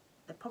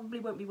there probably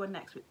won't be one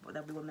next week, but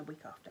there'll be one the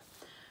week after.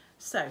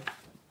 So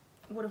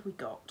what have we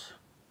got?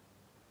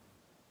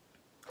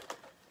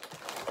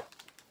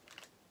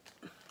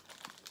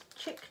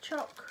 Chick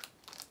Choc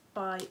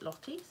by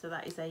Lottie, so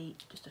that is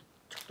just a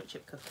chocolate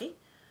chip cookie.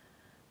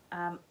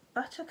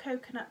 Butter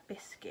coconut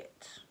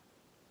biscuit.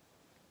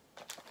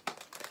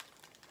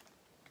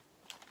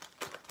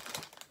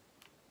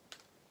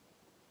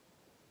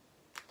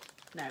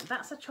 No,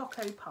 that's a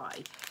choco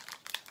pie.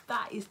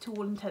 That is, to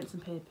all intents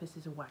and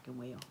purposes, a wagon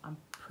wheel. I'm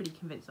pretty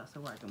convinced that's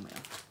a wagon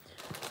wheel.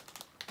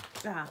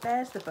 Ah,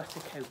 there's the butter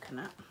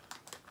coconut.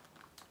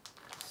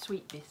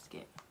 Sweet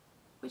biscuit,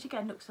 which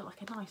again looks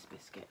like a nice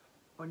biscuit,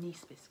 or a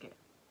nice biscuit,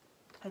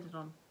 depending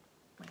on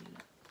where you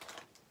live.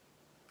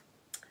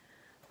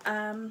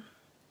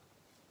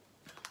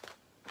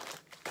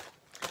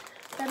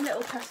 Them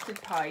little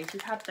custard pies,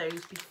 we've had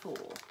those before.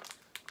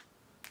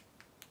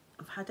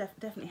 I've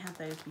definitely had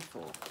those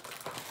before.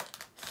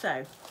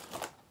 So,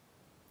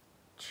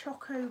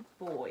 Choco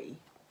Boy.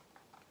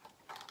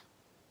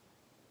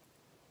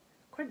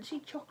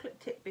 Crunchy chocolate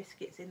tip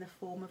biscuits in the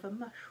form of a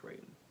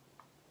mushroom.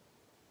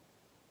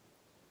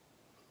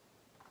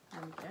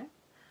 There we go.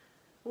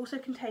 Also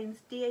contains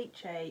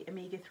DHA,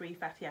 omega-3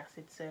 fatty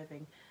acid,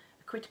 serving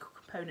a critical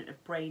component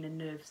of brain and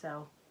nerve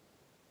cell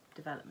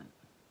development.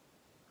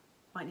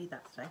 Might need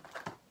that today.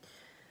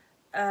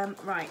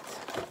 Right,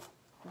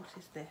 what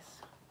is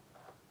this?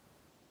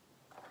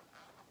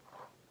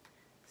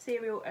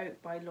 Cereal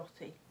Oat by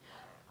Lottie.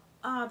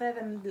 Ah, they're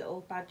them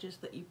little badges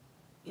that you,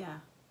 yeah,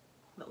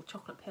 little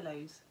chocolate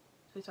pillows.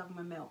 Supposed to have them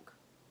with milk.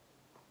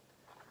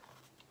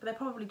 But they're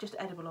probably just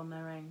edible on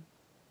their own.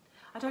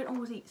 I don't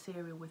always eat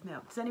cereal with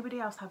milk. Does anybody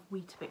else have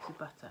Weetabix with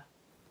butter?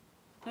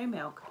 No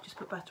milk, just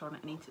put butter on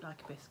it and eat it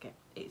like a biscuit.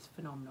 It's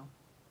phenomenal.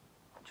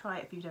 Try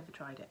it if you've ever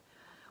tried it.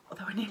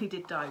 Although I nearly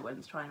did die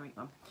once trying to eat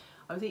one.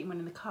 I was eating one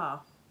in the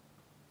car.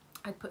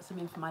 I'd put some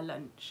in for my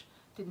lunch,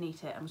 didn't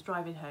eat it, and was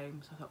driving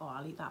home, so I thought, oh,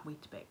 I'll eat that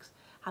Weetabix.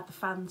 Had the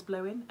fans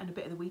blowing and a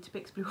bit of the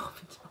Weetabix blew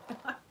off into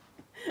my eye.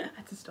 I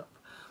had to stop.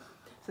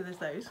 So there's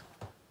those.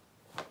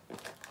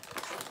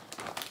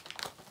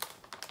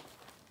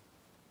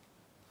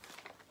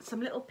 Some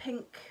little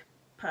pink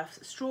puffs,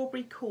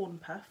 strawberry corn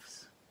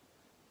puffs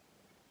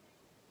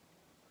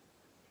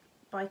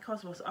by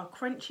Cosmos are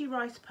crunchy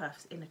rice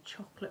puffs in a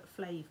chocolate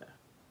flavour.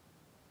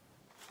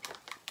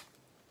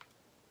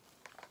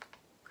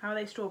 How are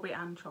they strawberry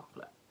and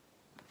chocolate?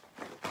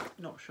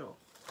 Not sure.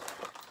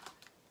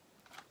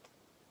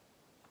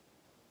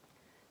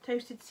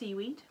 Toasted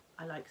seaweed.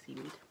 I like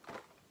seaweed.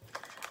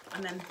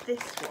 And then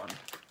this one.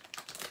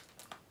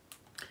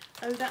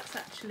 Oh, that's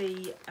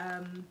actually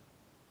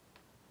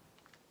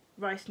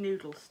rice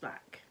noodle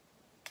snack.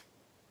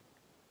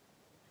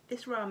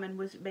 This ramen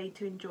was made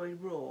to enjoy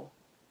raw.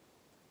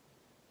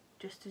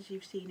 Just as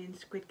you've seen in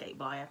Squid Game.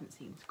 Well, I haven't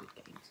seen Squid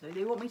Game, so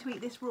they want me to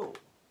eat this raw.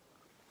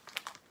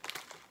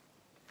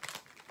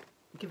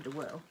 Give it a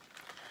whirl.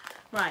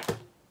 Right,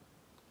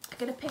 I'm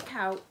going to pick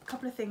out a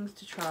couple of things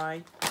to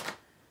try,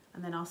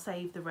 and then I'll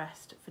save the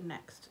rest for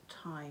next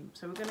time.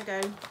 So we're going to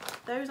go,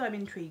 those I'm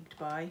intrigued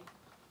by,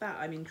 that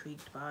I'm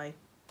intrigued by,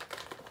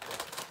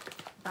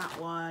 that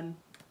one,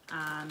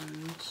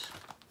 and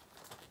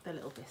the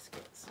little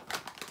biscuits.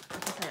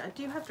 Like I say, I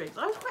do have drinks.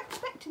 I was quite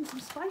expecting some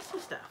spicy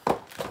stuff.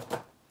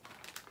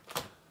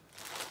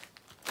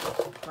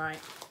 Right,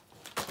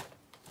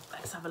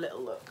 let's have a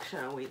little look,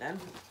 shall we then?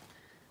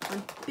 My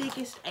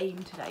biggest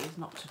aim today is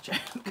not to joke.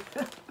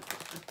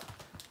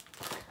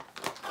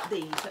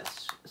 These,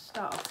 let's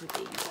start off with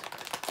these.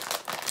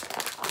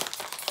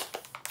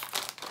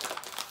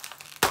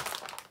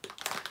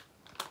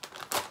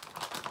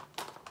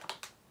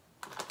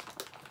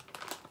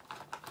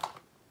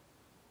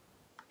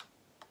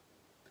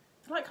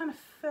 like kind of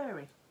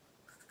furry.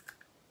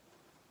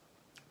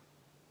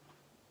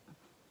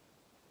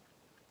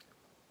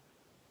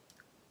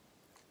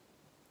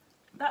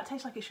 That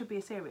tastes like it should be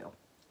a cereal.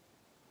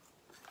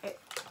 It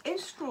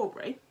is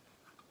strawberry.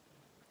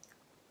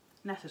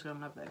 Nessa's going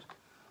to love those.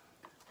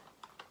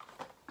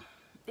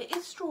 It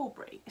is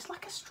strawberry. It's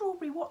like a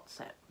strawberry what's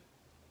it?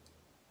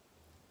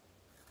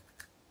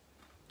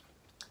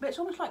 But it's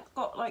almost like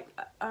got like,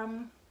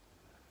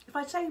 if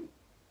I'd say,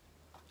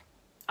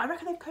 I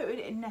reckon they've coated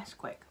it in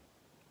Nesquik.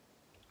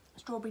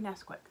 Strawberry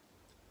Nesquik.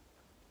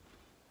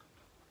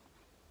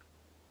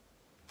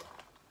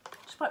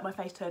 Despite my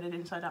face turning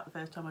inside out the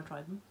first time I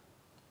tried them.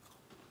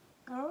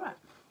 Alright.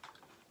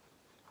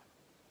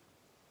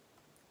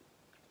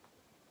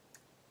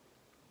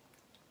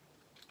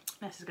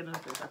 Nessa's going to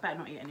love this. I better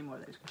not eat any more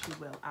of those because she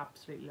will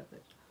absolutely love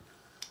this.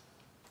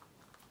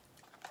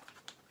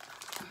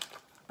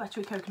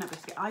 Buttery coconut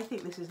biscuit. I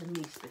think this is a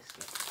nice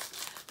biscuit.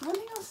 The one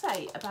thing I'll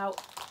say about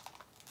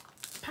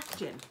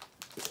packaging,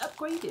 it's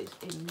upgraded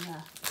in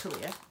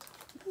Korea.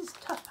 This is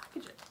tough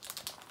packaging.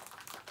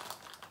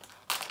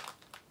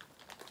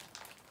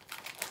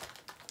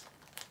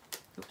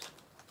 Oops.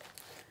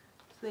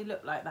 So they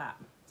look like that.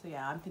 So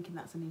yeah, I'm thinking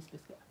that's a nice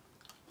biscuit.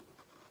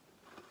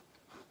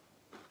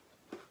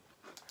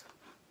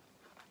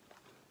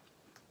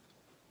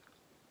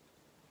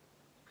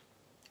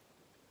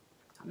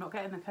 I'm not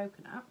getting the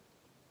coconut.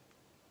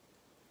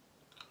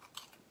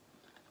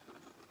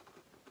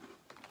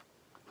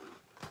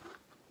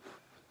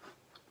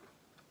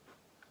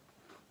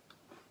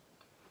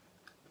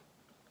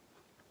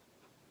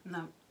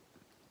 No,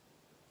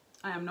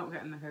 I am not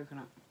getting the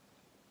coconut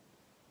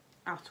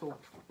at all.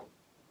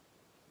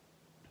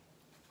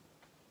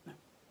 No.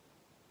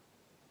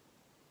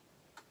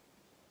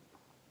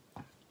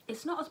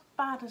 It's not as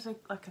bad as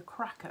like a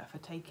cracker for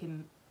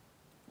taking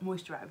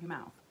moisture out of your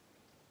mouth,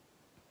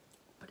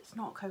 but it's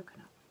not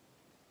coconut.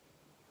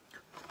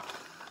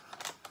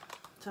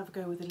 Let's have a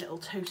go with a little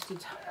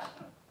toasted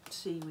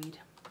seaweed.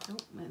 Oh,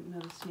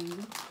 another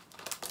sneezing.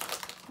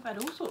 I've had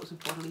all sorts of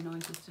bodily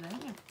noises today,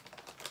 haven't you?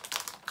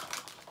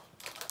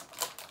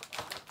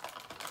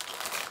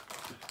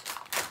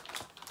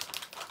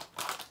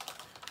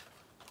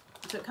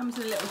 So it comes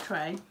in a little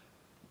tray,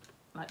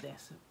 like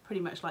this, pretty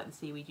much like the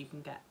seaweed you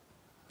can get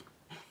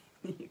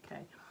in the UK.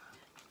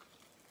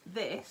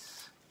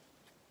 This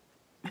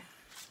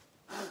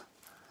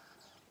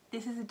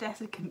is a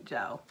desiccant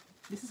gel.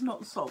 This is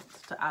not salt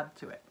to add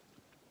to it.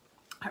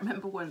 I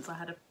remember once I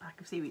had a pack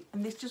of seaweed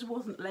and this just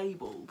wasn't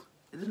labelled.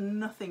 There's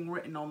nothing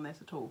written on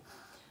this at all.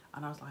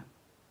 And I was like,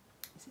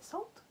 is it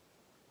salt?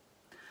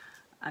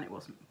 And it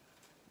wasn't.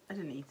 I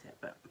didn't eat it,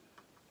 but...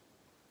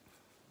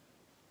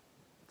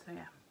 So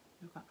yeah.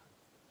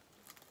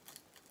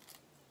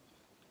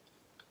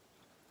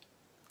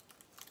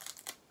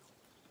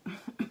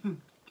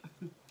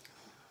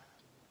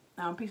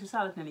 Now a piece of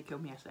salad nearly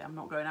killed me yesterday. I'm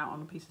not going out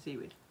on a piece of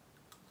seaweed.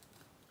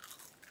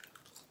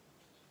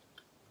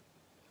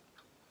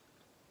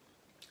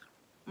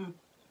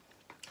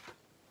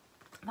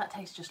 That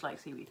tastes just like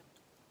seaweed.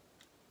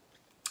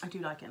 I do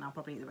like it and I'll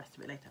probably eat the rest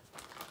of it later.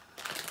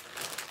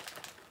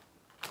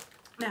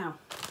 Now,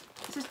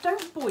 it says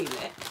don't boil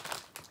it,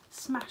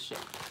 smash it.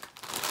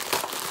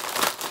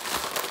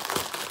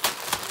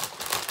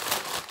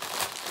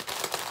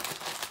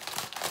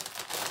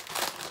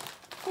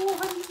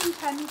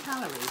 410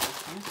 calories,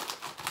 isn't it?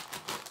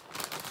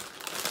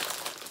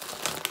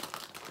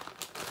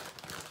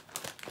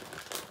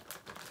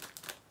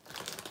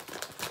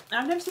 Now,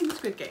 I've never seen the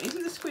Squid Game.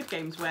 Isn't the Squid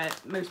Games where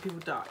most people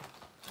die?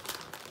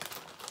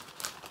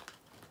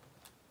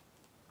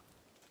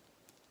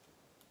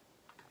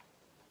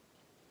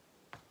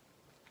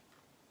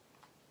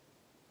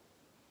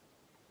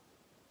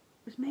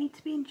 It was made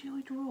to be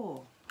enjoyed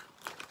raw.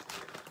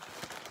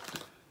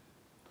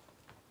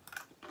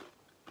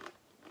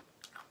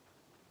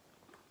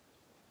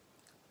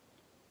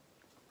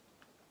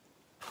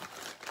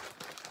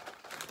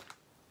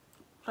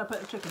 So I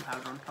put the chicken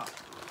powder on top.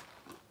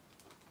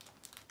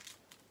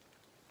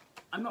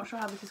 I'm not sure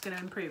how this is going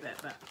to improve it,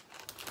 but...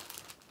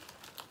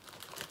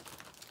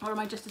 Or am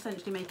I just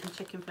essentially making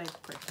chicken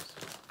flavoured crisps?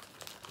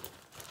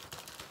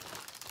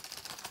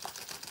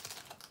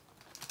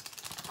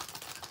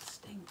 It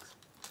stinks.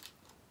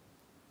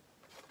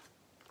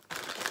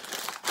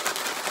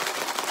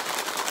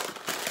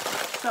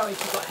 Sorry if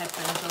you've got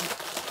headphones on.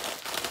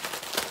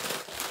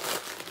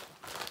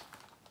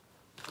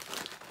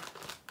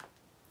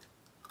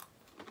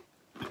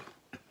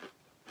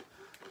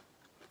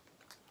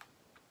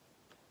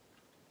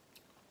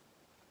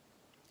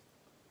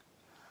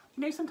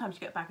 You know, sometimes you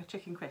get a bag of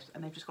chicken crisps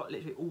and they've just got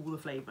literally all the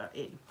flavour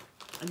in,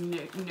 and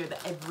you know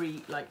that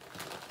every, like,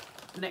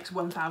 the next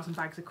 1,000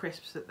 bags of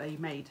crisps that they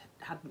made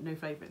had no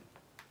flavour in.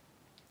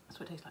 That's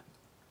what it tastes like.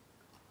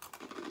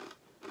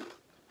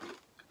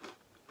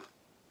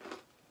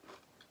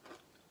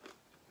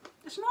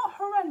 It's not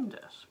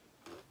horrendous.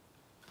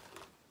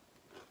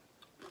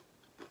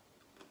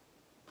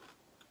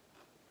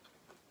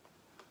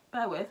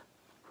 Bear with.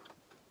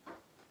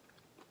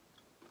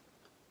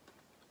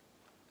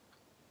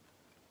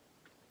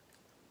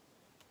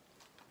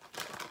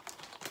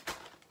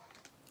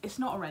 It's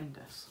not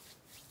horrendous,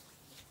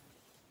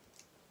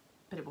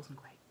 but it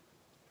wasn't great.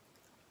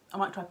 I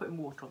might try putting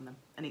water on them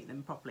and eat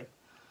them properly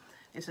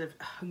instead of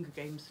Hunger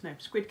Games, no,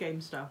 Squid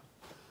Game style.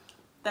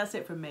 That's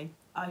it from me.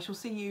 I shall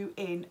see you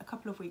in a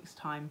couple of weeks'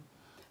 time.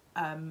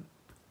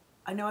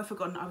 I know I've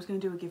forgotten I was going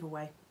to do a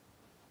giveaway.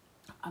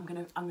 I'm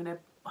gonna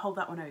hold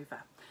that one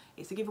over.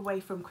 It's a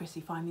giveaway from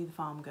Chrissy, Finally the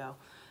Farm Girl,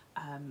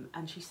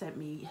 and she sent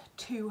me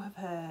 2 of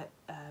her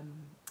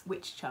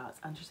witch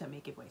charts, and she sent me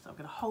a giveaway, so I'm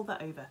going to hold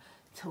that over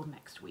till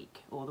next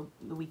week, or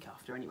the week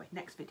after anyway,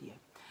 next video.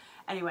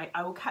 Anyway,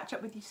 I will catch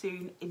up with you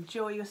soon.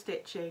 Enjoy your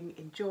stitching,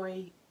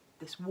 enjoy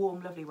this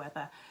warm lovely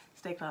weather.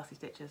 Stay classy,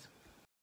 stitchers.